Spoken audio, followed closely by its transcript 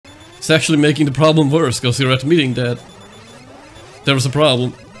It's actually making the problem worse, because you're admitting that there was a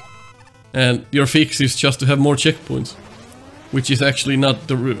problem. And your fix is just to have more checkpoints. Which is actually not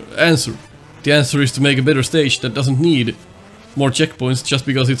the answer. The answer is to make a better stage that doesn't need more checkpoints just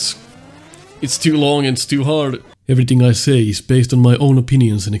because it's too long and it's too hard. Everything I say is based on my own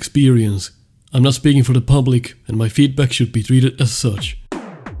opinions and experience. I'm not speaking for the public, and my feedback should be treated as such.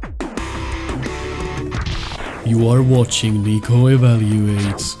 You are watching Nico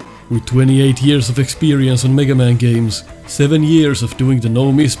Evaluates. With 28 years of experience on Mega Man games, 7 years of doing the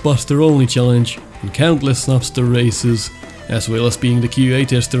No Miss Buster Only challenge, and countless Snupster Races, as well as being the QA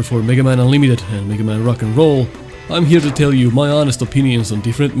tester for Mega Man Unlimited and Mega Man Rock'n'Roll, I'm here to tell you my honest opinions on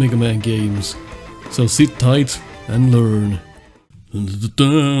different Mega Man games. So sit tight and learn.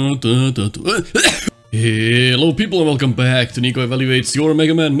 Hello people and welcome back to Nico Evaluates your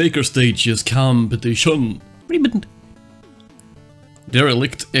Mega Man Maker Stages competition. Ribbon.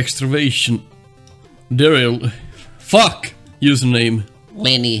 Derelict excavation. Fuck! Username.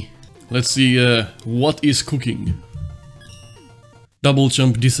 Lenny. Let's see, what is cooking? Double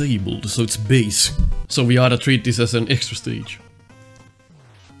jump disabled, so it's base. So we ought to treat this as an extra stage.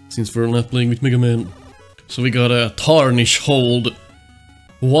 Since we're not playing with Mega Man. So we got a tarnish hold,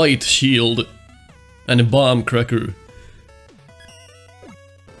 white shield, and a bomb cracker.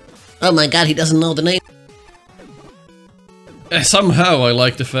 Oh my god, he doesn't know the name. Somehow I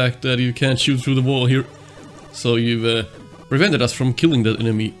like the fact that you can't shoot through the wall here. So you've prevented us from killing that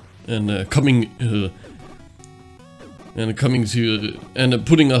enemy and putting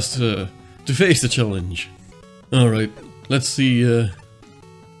us to face the challenge. Alright, let's see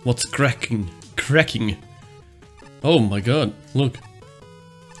what's cracking. Oh my god, look.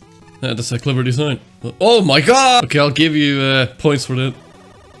 That's a clever design. Oh my god! Okay, I'll give you points for that.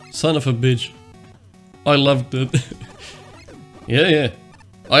 Son of a bitch. I loved that. Yeah.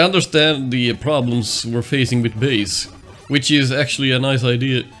 I understand the problems we're facing with base, which is actually a nice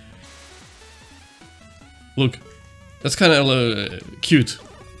idea. Look, that's kind of cute.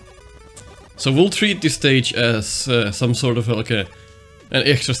 So we'll treat this stage as some sort of like an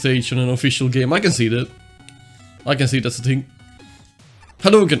extra stage on an official game. I can see that. I can see that's the thing.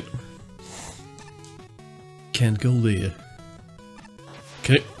 Hadouken! Can't go there.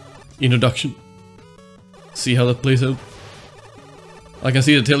 Okay, introduction. See how that plays out. I can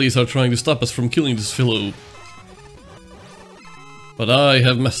see the tellies are trying to stop us from killing this fellow. But I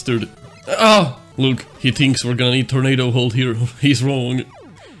have mastered it. Ah! Look, he thinks we're gonna need tornado hold here. He's wrong.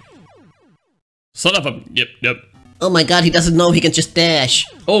 Son of a... Yep. Oh my god, he doesn't know he can just dash.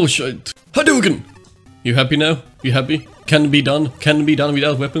 Oh shit. Hadouken! You happy now? You happy? Can be done. Can be done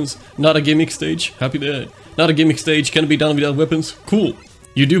without weapons. Not a gimmick stage. Happy there. Not a gimmick stage. Can be done without weapons. Cool.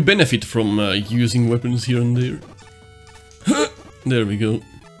 You do benefit from using weapons here and there. There we go.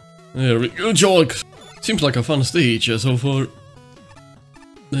 There we go. Jog! Seems like a fun stage so far.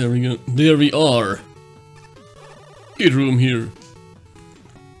 There we go. There we are. Good room here.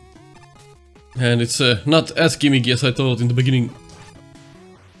 And it's not as gimmicky as I thought in the beginning.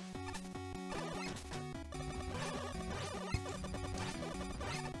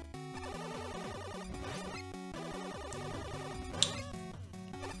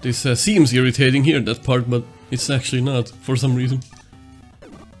 This seems irritating here, that part, but it's actually not, for some reason.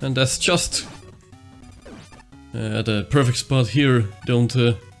 And that's just at a perfect spot here, don't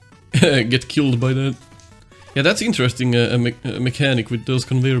get killed by that. Yeah, that's interesting, a mechanic with those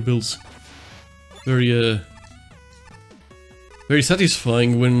conveyor belts. Very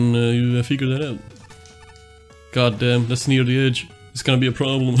satisfying when you figure that out. God damn, that's near the edge. It's gonna be a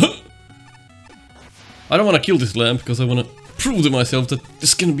problem. I don't want to kill this lamp, because I want to prove to myself that this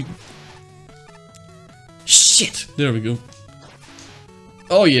is gonna be... Shit! There we go.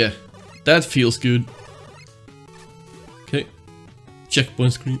 Oh yeah, that feels good. Okay.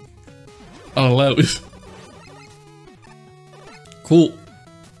 Checkpoint screen. I'll allow it. Cool.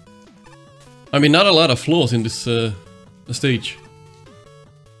 I mean, not a lot of flaws in this stage.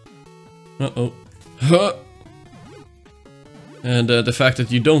 Uh-oh. Huh. And the fact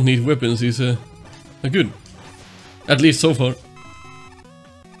that you don't need weapons is good. At least so far.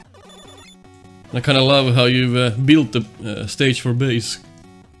 I kinda love how you've built the stage for base.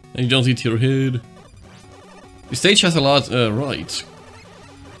 And you don't hit your head. The stage has a lot right.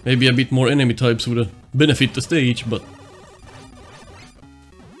 Maybe a bit more enemy types would benefit the stage, but...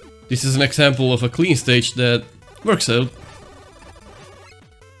 This is an example of a clean stage that works out.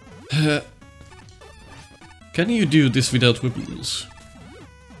 Can you do this without weapons?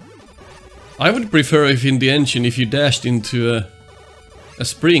 I would prefer if in the engine, if you dashed into a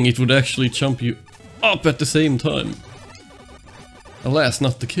spring, it would actually jump you up at the same time. Alas,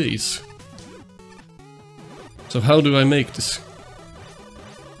 not the case. So how do I make this?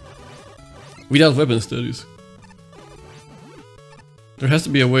 Without weapons, that is. There has to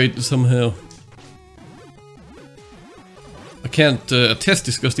be a way to somehow... I can't test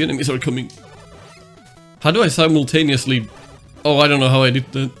this because the enemies are coming. How do I simultaneously... Oh, I don't know how I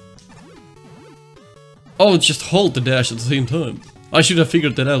did that. Oh, just hold the dash at the same time. I should have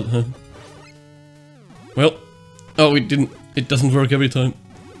figured that out, huh? Well... Oh, it didn't... It doesn't work every time.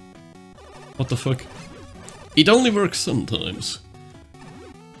 What the fuck? It only works sometimes.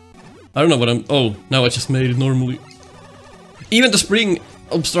 I don't know what I'm... Oh, now I just made it normally. Even the spring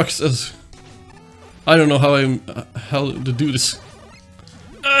obstructs us. I don't know how I'm... how to do this.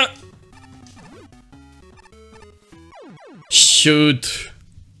 Shoot.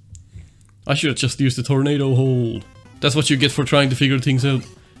 I should have just used the tornado hold. That's what you get for trying to figure things out.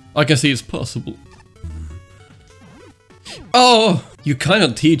 I can see it's possible. Oh! You kind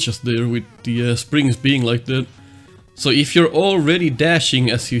of teach us there with the springs being like that. So if you're already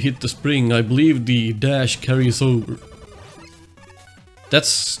dashing as you hit the spring, I believe the dash carries over.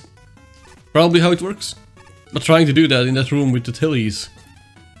 That's probably how it works. But trying to do that in that room with the tellies.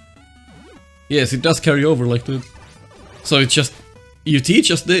 Yes, it does carry over like that. So it's just... You teach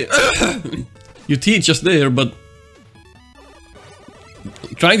us there... you teach us there, but...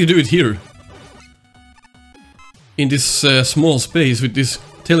 Trying to do it here. In this small space with this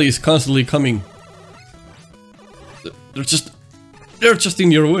tellies constantly coming. They're just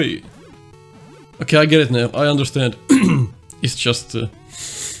in your way. Okay, I get it now. I understand. It's just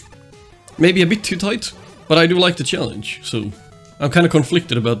maybe a bit too tight, but I do like the challenge. So I'm kind of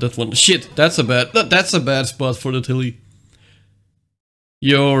conflicted about that one. Shit, that's a bad spot for the telly.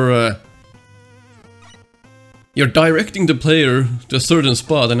 You're directing the player to a certain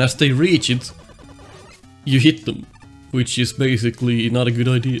spot, and as they reach it, you hit them, which is basically not a good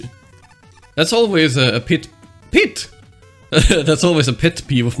idea. That's always a pit. That's always a pet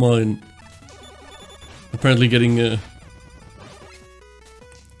peeve of mine. Apparently getting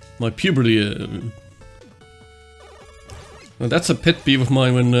my puberty. Well, that's a pet peeve of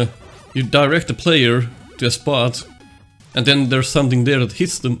mine when you direct a player to a spot, and then there's something there that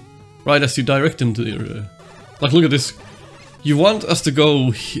hits them right as you direct them to there. Like, look at this. You want us to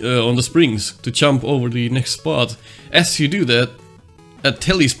go on the springs to jump over the next spot. As you do that, a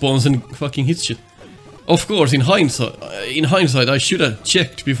telly spawns and fucking hits you. Of course, in hindsight, I should have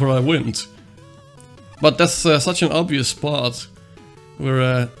checked before I went. But that's such an obvious spot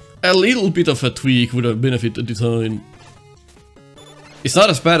where a little bit of a tweak would have benefited the design. It's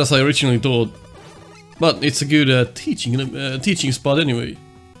not as bad as I originally thought, but it's a good teaching spot anyway.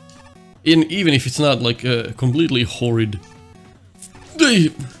 Even if it's not like completely horrid.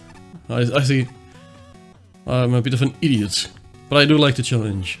 I see. I'm a bit of an idiot, but I do like the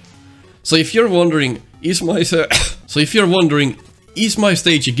challenge. So if you're wondering, is my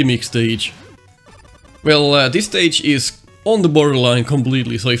stage a gimmick stage? Well, this stage is on the borderline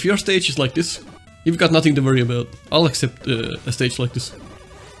completely. So if your stage is like this, you've got nothing to worry about. I'll accept a stage like this.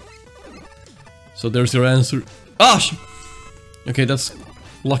 So there's your answer. Ah! Okay, that's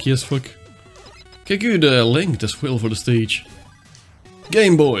lucky as fuck. Okay, good length as well for the stage.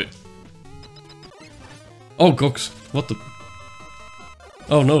 Game Boy. Oh, Gox. What the...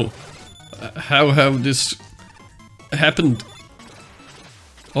 Oh no. How have this happened?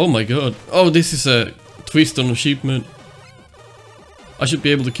 Oh my god. Oh, this is a twist on a sheep, man. I should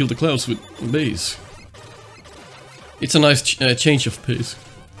be able to kill the clouds with base. It's a nice change of pace.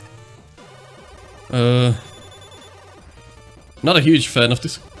 Not a huge fan of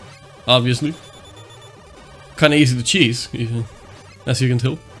this, obviously. Kinda easy to cheese, as you can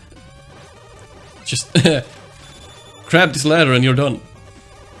tell. Just grab this ladder and you're done.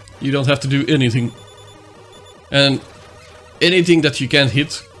 You don't have to do anything. And anything that you can't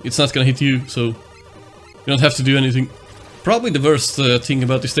hit, it's not gonna hit you, so you don't have to do anything. Probably the worst thing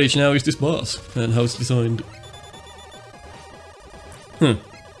about this stage now is this boss and how it's designed. Okay,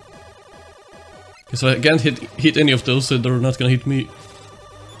 so I can't hit any of those, so they're not gonna hit me.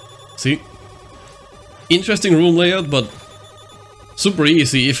 See? Interesting room layout, but super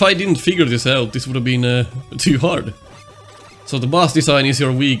easy. If I didn't figure this out, this would have been too hard. So the boss design is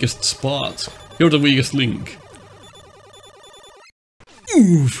your weakest spot. You're the weakest link.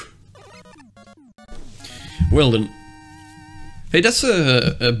 Oof. Well then. Hey, that's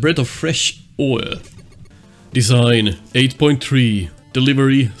a breath of fresh air. Design 8.3.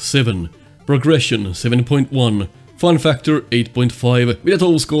 Delivery 7. Progression 7.1. Fun factor 8.5 with a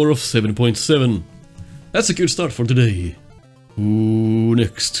total score of 7.7. That's a good start for today. Who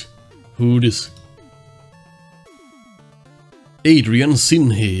next? Who this? Adrian Sin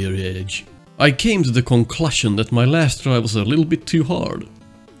here, Edge. I came to the conclusion that my last try was a little bit too hard.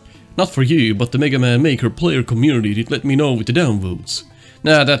 Not for you, but the Mega Man Maker player community did let me know with the downvotes.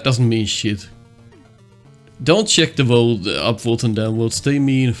 Nah, that doesn't mean shit. Don't check the upvotes and downvotes, they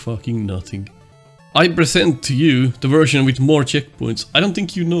mean fucking nothing. I present to you the version with more checkpoints. I don't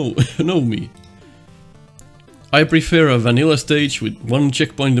think you know me. I prefer a vanilla stage with one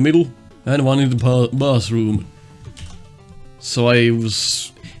checkpoint in the middle and one in the boss room. So I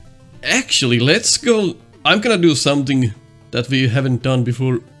was... Actually, let's go... I'm gonna do something that we haven't done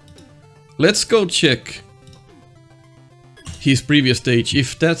before. Let's go check his previous stage,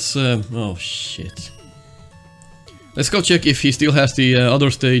 if that's... oh shit. Let's go check if he still has the other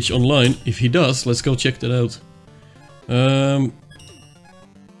stage online. If he does, let's go check that out.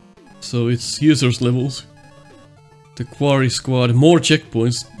 So it's users levels. The Quarry Squad, more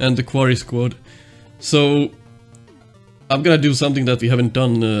checkpoints, and the Quarry Squad. So I'm gonna do something that we haven't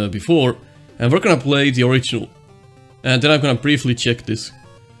done before, and we're gonna play the original. And then I'm gonna briefly check this.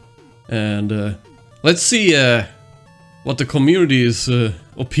 And let's see what the community's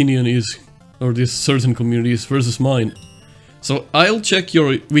opinion is, or this certain community's versus mine. So I'll check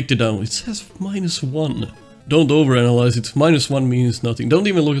your witty down. It says -1. Don't overanalyze it. -1 means nothing. Don't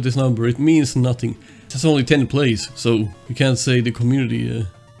even look at this number. It means nothing. It has only 10 plays, so you can't say the community...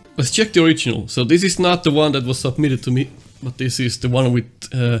 Let's check the original. So this is not the one that was submitted to me, but this is the one with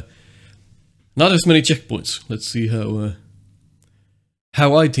not as many checkpoints. Let's see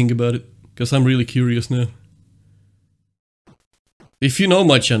how I think about it, because I'm really curious now. If you know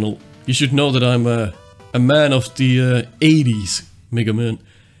my channel, you should know that I'm a man of the 80s Mega Man,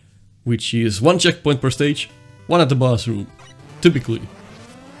 which is 1 checkpoint per stage, 1 at the boss room, typically.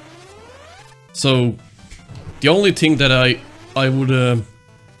 So the only thing that I would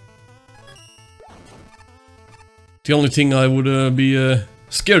be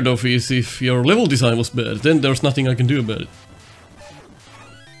scared of is if your level design was bad. Then there's nothing I can do about it.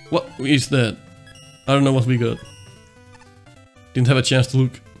 What is that? I don't know what we got. Didn't have a chance to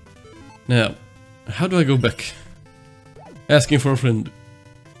look. Now, how do I go back? Asking for a friend.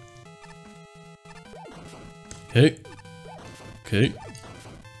 Okay. Okay.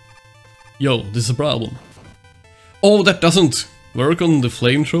 Yo, this is a problem. Oh, that doesn't work on the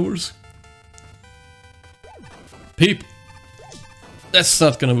flamethrowers? Peep. That's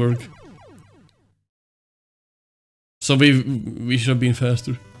not gonna work. So we should have been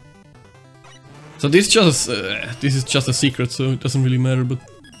faster. So this is just a secret, so it doesn't really matter, but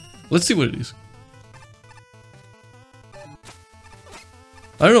let's see what it is.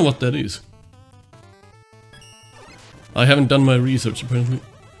 I don't know what that is. I haven't done my research, apparently.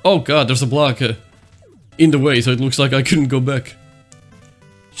 Oh god, there's a block in the way, so it looks like I couldn't go back.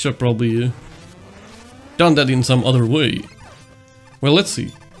 Should have probably done that in some other way. Well, let's see.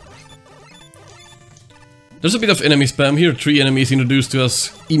 There's a bit of enemy spam here, 3 enemies introduced to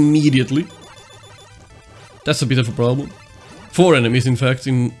us immediately. That's a bit of a problem. 4 enemies, in fact,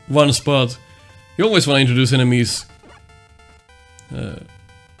 in one spot. You always want to introduce enemies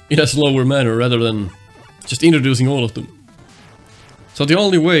in a slower manner, rather than just introducing all of them. So the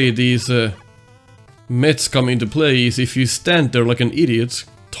only way these mets come into play is if you stand there like an idiot,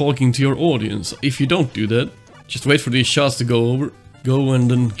 talking to your audience. If you don't do that, just wait for these shots to go and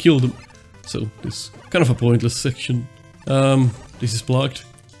then kill them. So this is kind of a pointless section. This is blocked.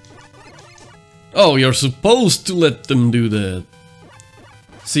 Oh, you're supposed to let them do that.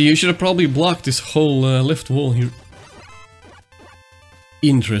 See, you should have probably blocked this whole left wall here.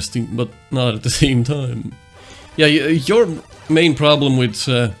 Interesting, but not at the same time. Yeah, your main problem with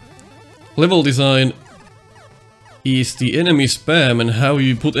level design is the enemy spam and how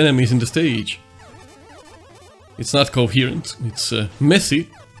you put enemies in the stage. It's not coherent, it's messy,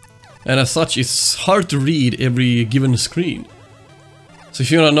 and as such it's hard to read every given screen. So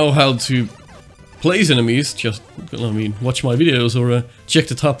if you wanna know how to place enemies, just, I mean, watch my videos or check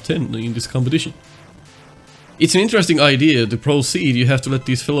the top 10 in this competition. It's an interesting idea. To proceed, you have to let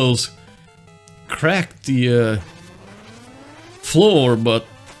these fellows crack the floor, but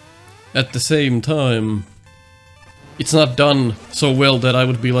at the same time, it's not done so well that I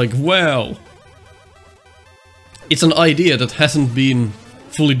would be like, wow! It's an idea that hasn't been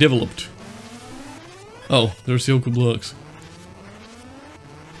fully developed. Oh, there's Yoku blocks.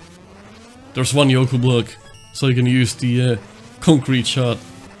 There's one Yoku block, so you can use the concrete shot.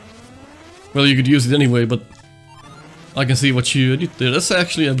 Well, you could use it anyway, but I can see what you did there. That's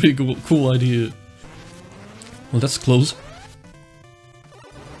actually a pretty cool idea. Well, that's close.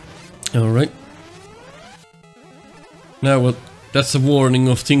 Alright. Now what? That's a warning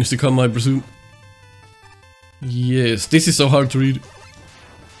of things to come, I presume. Yes, this is so hard to read.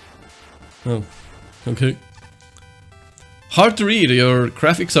 Oh, okay. Hard to read, your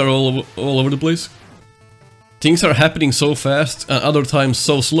graphics are all over the place. Things are happening so fast and other times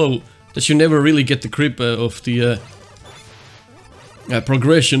so slow that you never really get the grip of the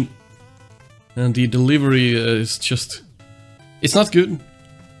progression. And the delivery is just... it's not good.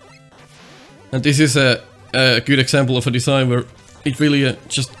 And this is a good example of a design where it really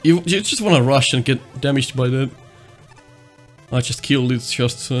just... you just want to rush and get damaged by that. I just killed it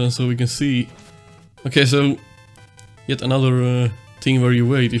just so we can see. Okay, so... yet another thing where you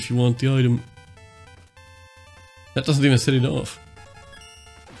wait if you want the item. That doesn't even set it off.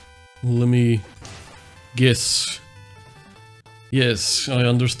 Let me guess. Yes, I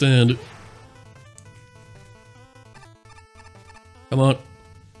understand. Come on.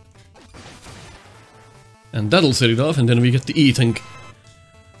 And that'll set it off, and then we get the E-tank.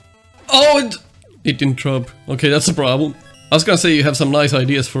 Oh, it didn't drop. Okay, that's a problem. I was gonna say you have some nice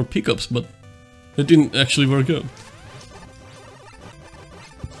ideas for pickups, but it didn't actually work out.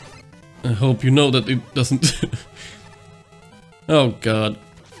 I hope you know that it doesn't... oh god.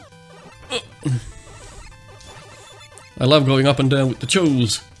 I love going up and down with the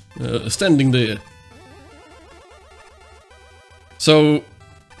chos, standing there. So,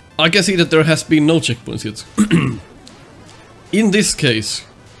 I can see that there has been no checkpoints yet. In this case,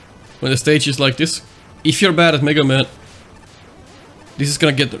 when the stage is like this, if you're bad at Mega Man, this is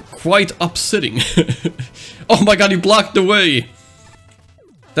gonna get quite upsetting. Oh my god, you blocked the way!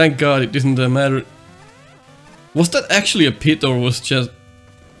 Thank god it didn't matter. Was that actually a pit or was just...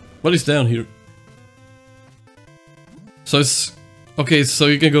 what is down here? So it's... okay, so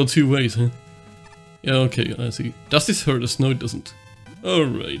you can go two ways, huh? Yeah, okay, I see. Does this hurt us? No, it doesn't.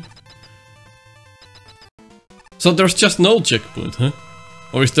 Alright. So there's just no checkpoint, huh?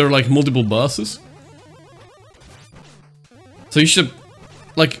 Or is there like multiple bosses? So you should...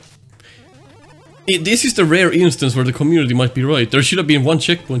 like... this is the rare instance where the community might be right. There should have been one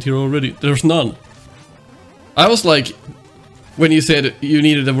checkpoint here already. There's none. I was like... when you said you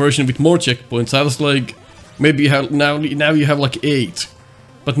needed a version with more checkpoints, I was like... maybe you have now you have like 8.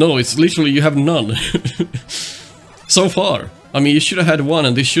 But no, it's literally you have none. So far. I mean, you should have had one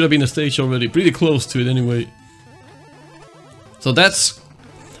and this should have been a stage already. Pretty close to it anyway. So that's...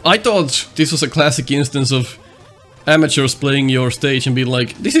 I thought this was a classic instance of amateurs playing your stage and being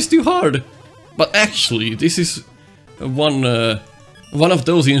like, this is too hard. But actually, this is one of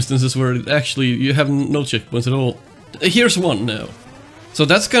those instances where it actually you have no checkpoints at all. Here's one now. So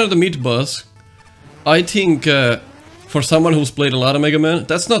that's kind of the mid-boss. I think for someone who's played a lot of Mega Man,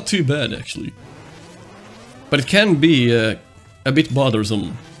 that's not too bad actually. But it can be a bit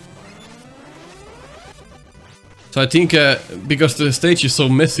bothersome. So I think because the stage is so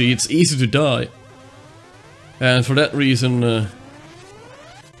messy, it's easy to die. And for that reason,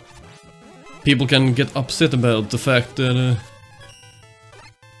 people can get upset about the fact that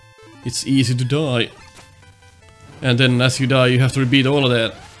it's easy to die. And then as you die, you have to repeat all of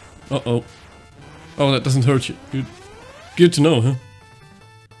that. Uh-oh. Oh, that doesn't hurt you. Good. Good to know, huh?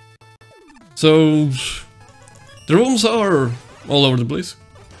 So... the rooms are all over the place.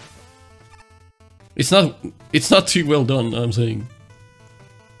 It's not too well done, I'm saying.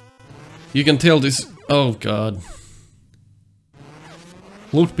 You can tell this... oh god.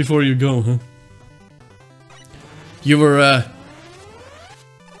 Look before you go, huh? You were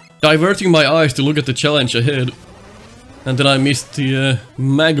diverting my eyes to look at the challenge ahead. And then I missed the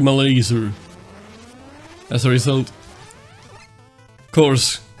magma laser. As a result. Of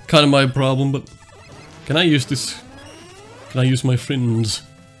course, kind of my problem, but... can I use this? Can I use my friends?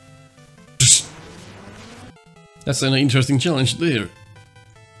 That's an interesting challenge there.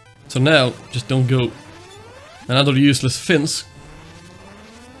 So now, just don't go. Another useless fence.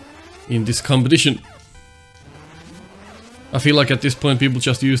 In this competition. I feel like at this point people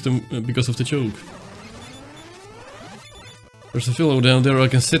just use them because of the joke. There's a fellow down there, I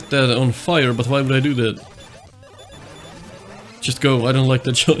can set that on fire, but why would I do that? Just go, I don't like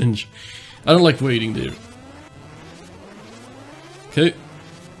that challenge. I don't like waiting there. Okay.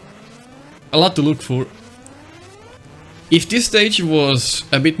 A lot to look for. If this stage was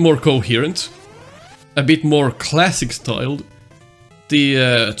a bit more coherent, a bit more classic styled,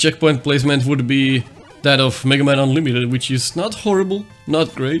 the checkpoint placement would be that of Mega Man Unlimited, which is not horrible,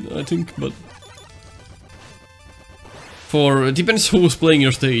 not great, I think, but... it depends who's playing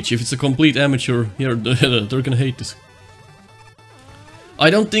your stage. If it's a complete amateur, here, they're gonna hate this. I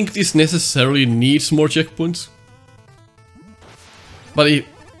don't think this necessarily needs more checkpoints. But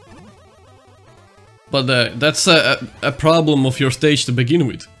that's a problem of your stage to begin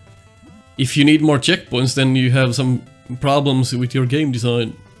with. if you need more checkpoints, then you have some problems with your game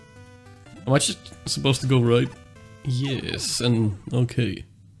design. Am I just supposed to go right? Yes, and okay.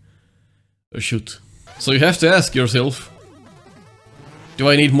 Oh, shoot. So you have to ask yourself, do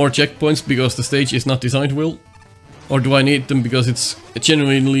I need more checkpoints because the stage is not designed well? Or do I need them because it's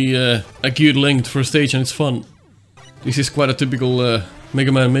genuinely a good length for a stage and it's fun? This is quite a typical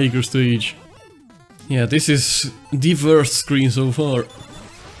Mega Man Maker stage. Yeah, this is the worst screen so far.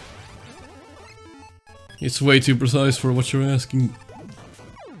 It's way too precise for what you're asking.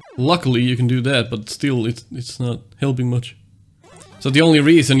 Luckily you can do that, but still it's not helping much. So the only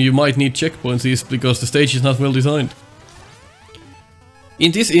reason you might need checkpoints is because the stage is not well designed.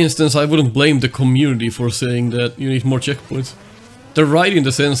 In this instance I wouldn't blame the community for saying that you need more checkpoints. They're right in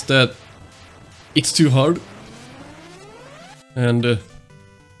the sense that it's too hard. And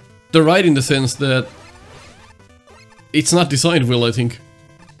they're right in the sense that it's not designed well, I think.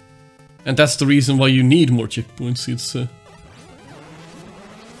 And that's the reason why you need more checkpoints. It's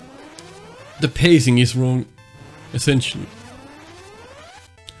the pacing is wrong, essentially.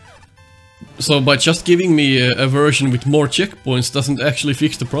 So by just giving me a version with more checkpoints doesn't actually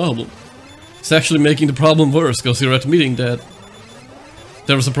fix the problem. It's actually making the problem worse, because you're admitting that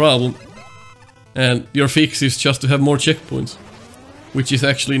there's a problem. And your fix is just to have more checkpoints. Which is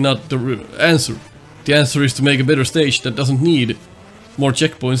actually not the answer. The answer is to make a better stage that doesn't need more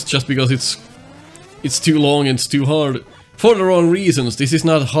checkpoints just because it's too long and it's too hard. For the wrong reasons. This is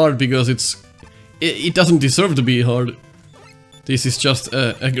not hard because it doesn't deserve to be hard. This is just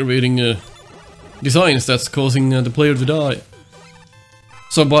aggravating designs that's causing the player to die.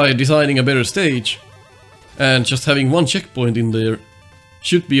 So by designing a better stage and just having one checkpoint in there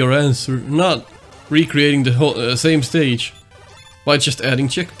should be your answer, not recreating the whole same stage by just adding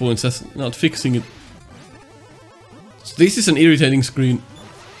checkpoints. That's not fixing it. So this is an irritating screen.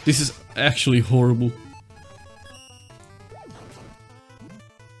 This is actually horrible.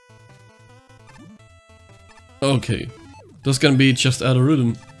 Okay, those can be just out of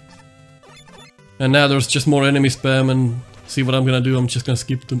rhythm. And now there's just more enemy spam, and see what I'm gonna do, I'm just gonna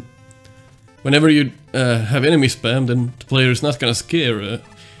skip them. Whenever you have enemy spam, then the player is not gonna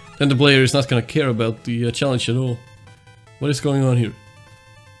then the player is not gonna care about the challenge at all. What is going on here?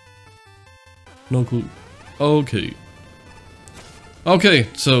 No clue. Okay. Okay,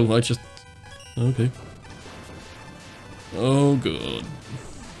 so I just... Okay. Oh god.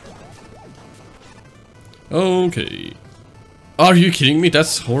 Okay. Are you kidding me?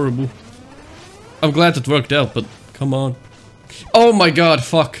 That's horrible. I'm glad it worked out, but come on. Oh my god,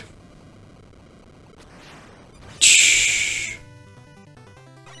 fuck.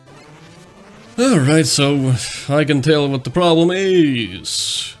 Alright, so I can tell what the problem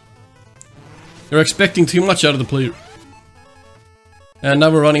is. You're expecting too much out of the player. And now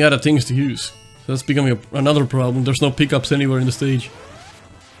we're running out of things to use. So that's becoming another problem. There's no pickups anywhere in the stage.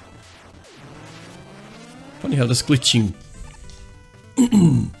 Funny how that's glitching.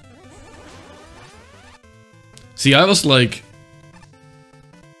 See, I was like...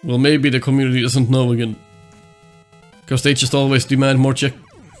 Well, maybe the community doesn't know again. Because they just always demand more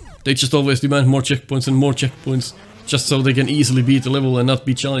checkpoints and more checkpoints. Just so they can easily beat the level and not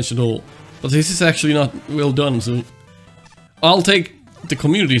be challenged at all. But this is actually not well done, so... I'll take the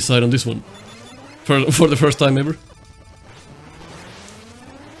community side on this one. For the first time ever.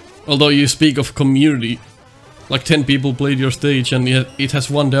 Although you speak of community. Like 10 people played your stage and it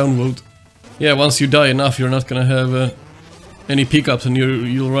has one downvote. Yeah, once you die enough, you're not gonna have any pickups and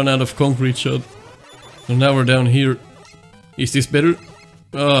you'll run out of concrete shot. So now we're down here. Is this better?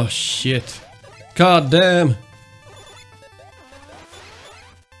 Oh shit. God damn.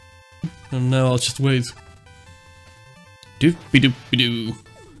 And now I'll just wait. Doop-be-doop-be-doo.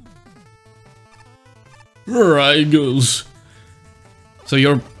 Right goes. So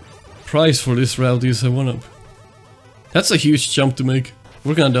your price for this route is a 1-up. That's a huge jump to make.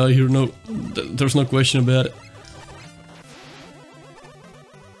 We're gonna die here, no, there's no question about it.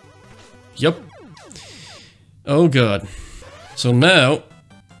 Yep. Oh god. So now,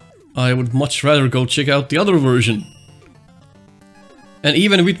 I would much rather go check out the other version. And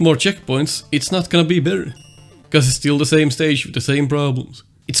even with more checkpoints, it's not gonna be better. Because it's still the same stage with the same problems.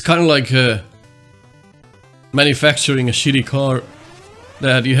 It's kind of like manufacturing a shitty car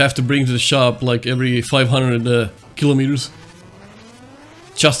that you have to bring to the shop like every 500 kilometers.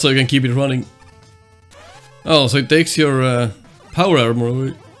 Just so you can keep it running. Oh, so it takes your power armor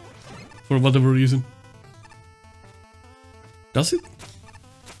away. For whatever reason. Does it?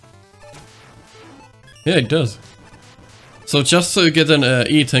 Yeah, it does. So just so you get an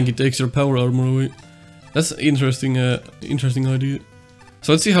E-tank, it takes your power armor away. That's an interesting idea.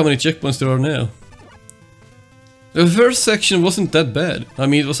 So let's see how many checkpoints there are now. The first section wasn't that bad. I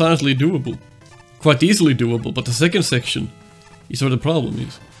mean, it was honestly doable. Quite easily doable, but the second section is where the problem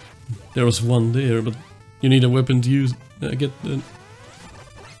is. There was one there, but you need a weapon to use. Get that.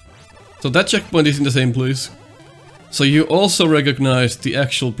 So that checkpoint is in the same place. So you also recognize the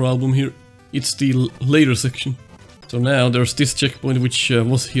actual problem here. It's the later section. So now there's this checkpoint which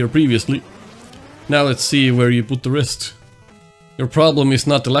was here previously. Now let's see where you put the rest. Your problem is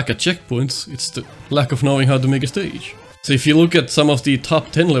not the lack of checkpoints, it's the lack of knowing how to make a stage. So if you look at some of the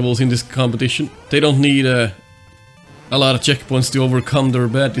top 10 levels in this competition, they don't need a lot of checkpoints to overcome their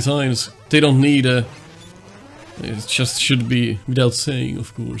bad designs. They don't need it just should be without saying,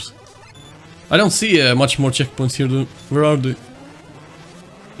 of course. I don't see much more checkpoints here though. Where are they?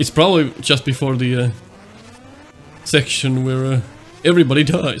 It's probably just before the section where everybody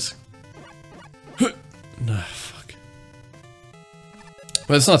dies. Nah, fuck.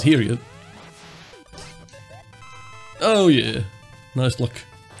 Well, it's not here yet. Oh yeah, nice luck.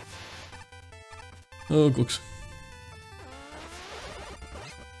 Oh, cooks.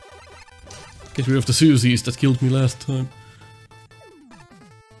 Get rid of the Susies that killed me last time.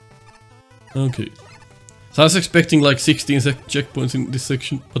 Okay. So I was expecting like 16 checkpoints in this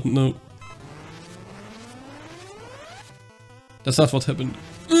section, but no. That's not what happened.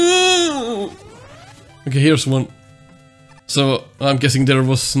 Okay, here's one. So I'm guessing there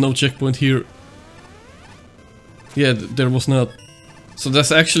was no checkpoint here. Yeah, there was not. So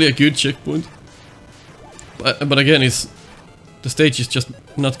that's actually a good checkpoint. But again, the stage is just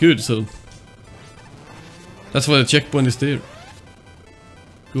not good, so that's why the checkpoint is there.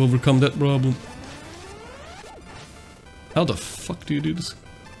 To overcome that problem. How the fuck do you do this?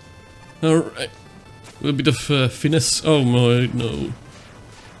 Alright. A bit of finesse. Oh my, no.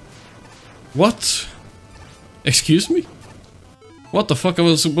 What? Excuse me? What the fuck am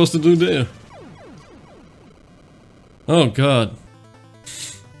I supposed to do there? Oh god.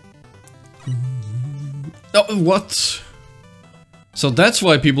 Oh, what? So that's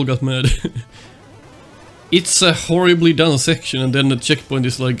why people got mad. It's a horribly done section and then the checkpoint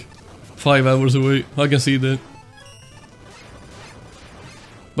is like 5 hours away. I can see that.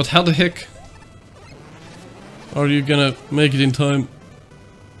 But how the heck are you gonna make it in time?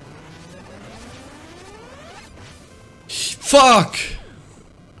 Fuck!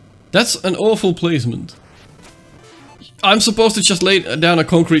 That's an awful placement. I'm supposed to just lay down a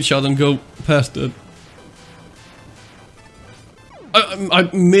concrete shot and go past it.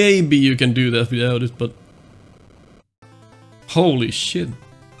 Maybe you can do that without it, but... Holy shit.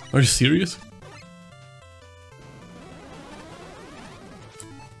 Are you serious?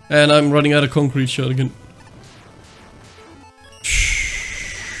 And I'm running out of concrete shot again.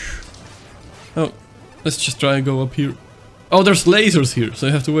 Oh, let's just try and go up here. Oh, there's lasers here, so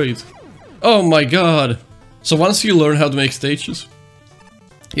I have to wait. Oh my god. So once you learn how to make stages,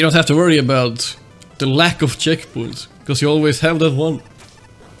 you don't have to worry about the lack of checkpoints, because you always have that one.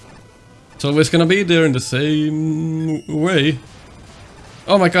 It's always gonna be there in the same way.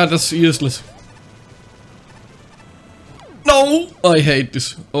 Oh my god, that's useless. No! I hate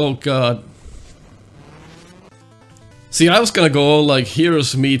this. Oh god. See, I was gonna go all like,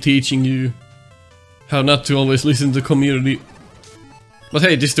 here's me teaching you how not to always listen to the community. But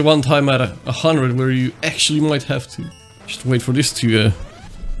hey, this is the one time out of 100 where you actually might have to. Just wait for this to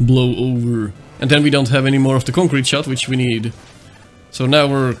blow over. And then we don't have any more of the concrete shot, which we need. So now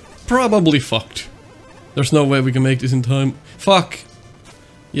we're probably fucked. There's no way we can make this in time. Fuck!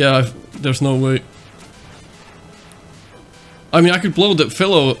 Yeah, there's no way. I mean, I could blow the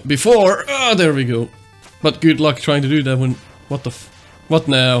fellow before. Ah, there we go. But good luck trying to do that when... What the what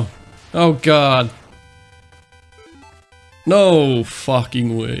now? Oh god. No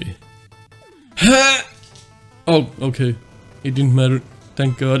fucking way. Oh, okay. It didn't matter.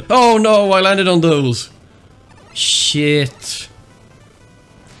 Thank god. Oh no, I landed on those. Shit.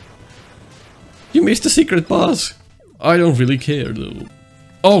 You missed the secret boss. I don't really care though.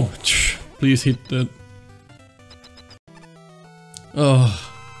 Oh, please hit that.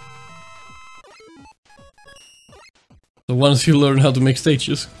 Oh. So once you learn how to make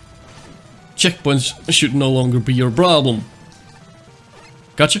stages, checkpoints should no longer be your problem.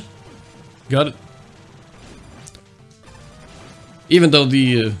 Gotcha? Got it. Even though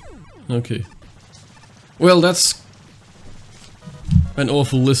the... okay. Well, that's an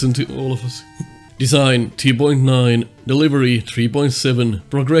awful listen to all of us. Design 2.9, delivery 3.7,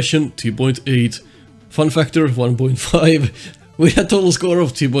 progression 2.8, fun factor 1.5, we had total score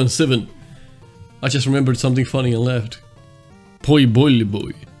of 2.7. I just remembered something funny and laughed. Poi boily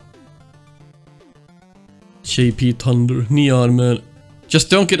boy. JP Thunder, Neon Man, Just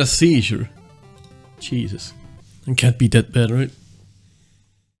don't get a seizure. Jesus. It can't be that bad, right?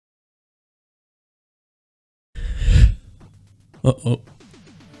 Uh-oh.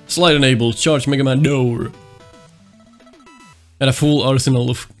 Slide enabled, charge Mega Man door. And a full arsenal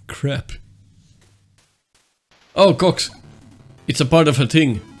of crap. Oh, Cox. It's a part of a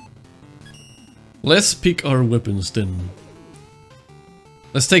thing. Let's pick our weapons then.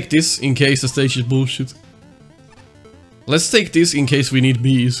 Let's take this in case the stage is bullshit. Let's take this in case we need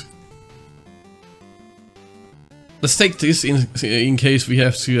bees. Let's take this in case we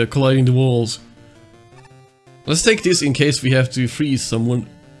have to collide in the walls. Let's take this in case we have to freeze someone.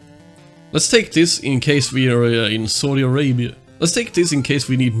 Let's take this in case we are in Saudi Arabia. Let's take this in case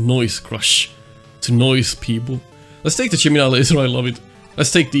we need noise crush to noise people. Let's take the Gemini laser, I love it.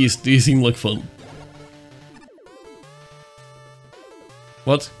 Let's take these seem like fun.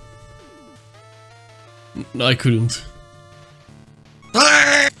 What? No, I couldn't.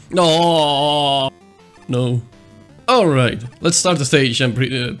 No. No. Alright, let's start the stage and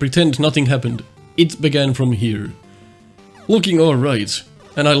pretend nothing happened. It began from here. Looking alright.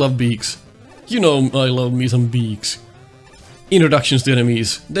 And I love beaks. You know I love me some beaks. Introductions to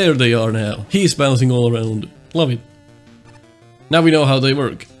enemies. There they are now. He's bouncing all around. Love it. Now we know how they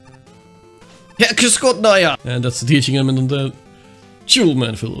work. And that's the teaching element on that. Chill,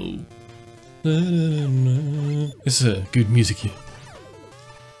 man, fellow. It's good music here.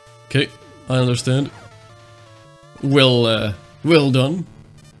 Okay, I understand. Well, well done.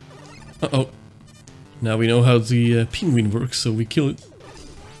 Uh-oh. Now we know how the penguin works, so we kill it.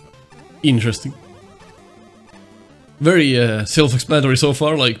 Interesting. Very self-explanatory so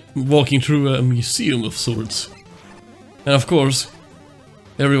far, like walking through a museum of sorts. And of course,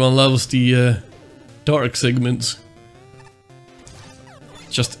 everyone loves the dark segments.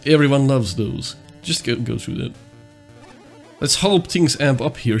 Just everyone loves those. Just go through that. Let's hope things amp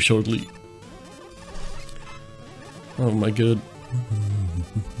up here shortly. Oh my god.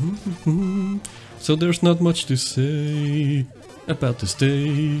 So there's not much to say about the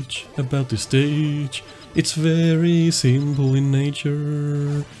stage, It's very simple in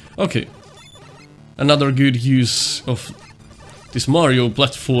nature. Okay. Another good use of this Mario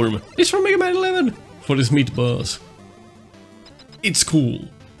platform is from Mega Man 11 for this meat boss. It's cool.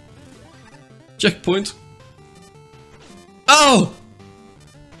 Checkpoint. Oh!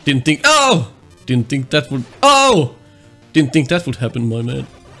 Didn't think that would... Oh! Didn't think that would happen, my man.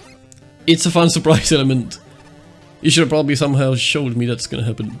 It's a fun surprise element. You should have probably somehow showed me that's gonna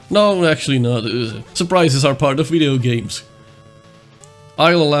happen. No, actually not. Surprises are part of video games.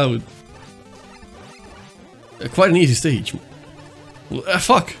 I'll allow it. Quite an easy stage.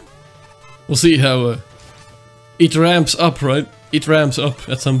 Fuck! We'll see how... it ramps up, right? It ramps up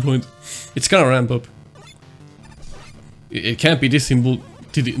at some point. It's gonna ramp up. It can't be this simple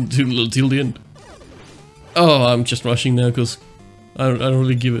till the end. Oh, I'm just rushing now because I don't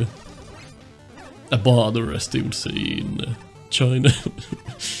really give a bother, as they would say in China.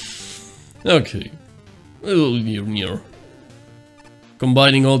 Okay. Near.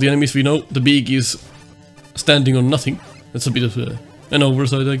 Combining all the enemies we know, the beak is standing on nothing. That's a bit of an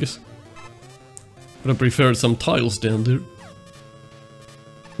oversight, I guess. But I prefer some tiles down there.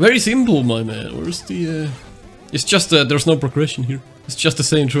 Very simple, my man. Where's the... It's just that there's no progression here. It's just the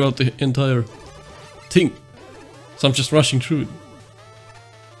same throughout the entire thing. So I'm just rushing through it.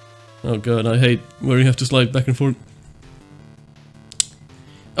 Oh god, I hate where you have to slide back and forth.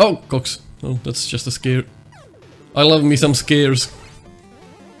 Oh, Cox. Oh, that's just a scare. I love me some scares.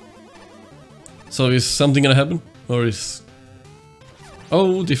 So is something gonna happen? Or is...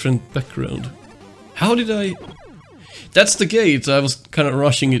 Oh, different background. How did I... That's the gate. I was kind of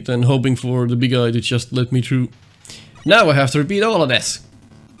rushing it and hoping for the big guy to just let me through. Now I have to repeat all of this.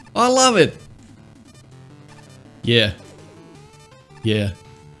 I love it. Yeah. Yeah.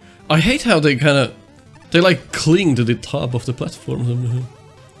 I hate how they kind of... They like cling to the top of the platform somehow.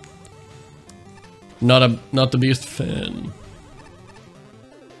 Not the biggest fan.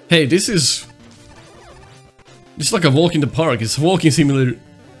 Hey, this is... It's like a walk in the park. It's a walking simulator.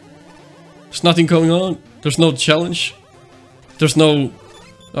 There's nothing going on. There's no challenge. There's no...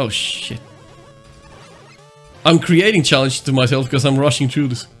 Oh shit. I'm creating challenge to myself because I'm rushing through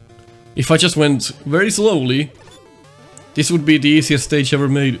this. If I just went very slowly, this would be the easiest stage ever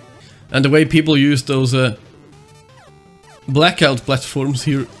made. And the way people use those blackout platforms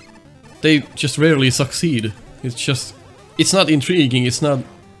here, they just rarely succeed. It's just... It's not intriguing, it's not...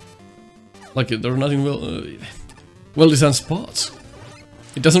 Like, they're not in well-designed spots.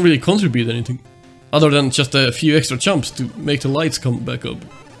 It doesn't really contribute anything. Other than just a few extra jumps to make the lights come back up.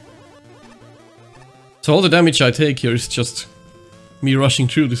 So all the damage I take here is just me rushing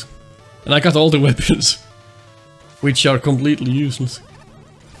through this. And I got all the weapons, which are completely useless.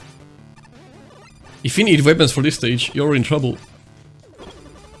 If you need weapons for this stage, you're in trouble.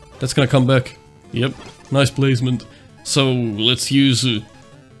 That's gonna come back. Yep, nice placement. So, let's use...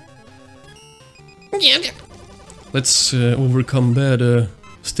 let's overcome bad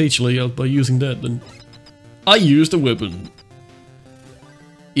stage layout by using that then. I used a weapon.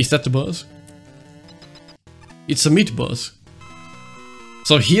 Is that the boss? It's a mid boss.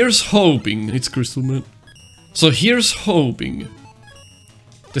 So here's hoping, it's Crystal Man. So here's hoping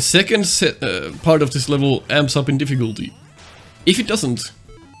the second part of this level amps up in difficulty. If it doesn't,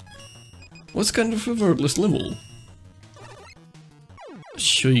 what's kind of a wordless level?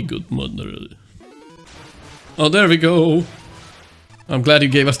 Shy good mother. Oh, there we go. I'm glad you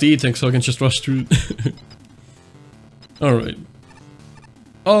gave us the E-tank so I can just rush through. Alright.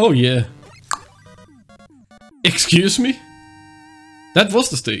 Oh yeah. Excuse me? That was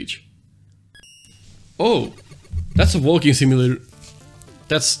the stage. Oh, that's a walking simulator.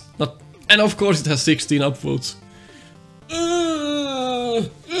 That's not... And of course it has 16 upvotes.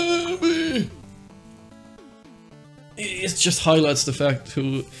 It just highlights the fact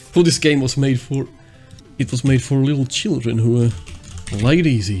who this game was made for. It was made for little children who like it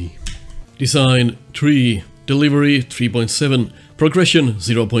easy. Design 3, delivery 3.7, progression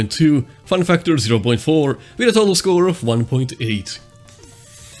 0.2, fun factor 0.4, with a total score of 1.8.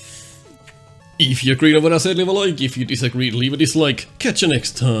 If you agree on what I said, leave a like. If you disagree, leave a dislike. Catch you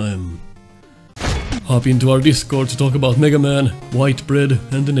next time. Hop into our Discord to talk about Mega Man, White Bread,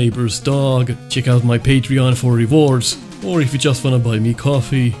 and the neighbor's dog. Check out my Patreon for rewards. Or if you just wanna buy me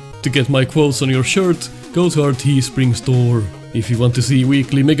coffee. To get my quotes on your shirt, go to our Teespring store. If you want to see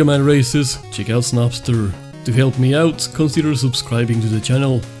weekly Mega Man races, check out Snupster. To help me out, consider subscribing to the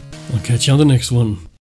channel. I'll catch you on the next one.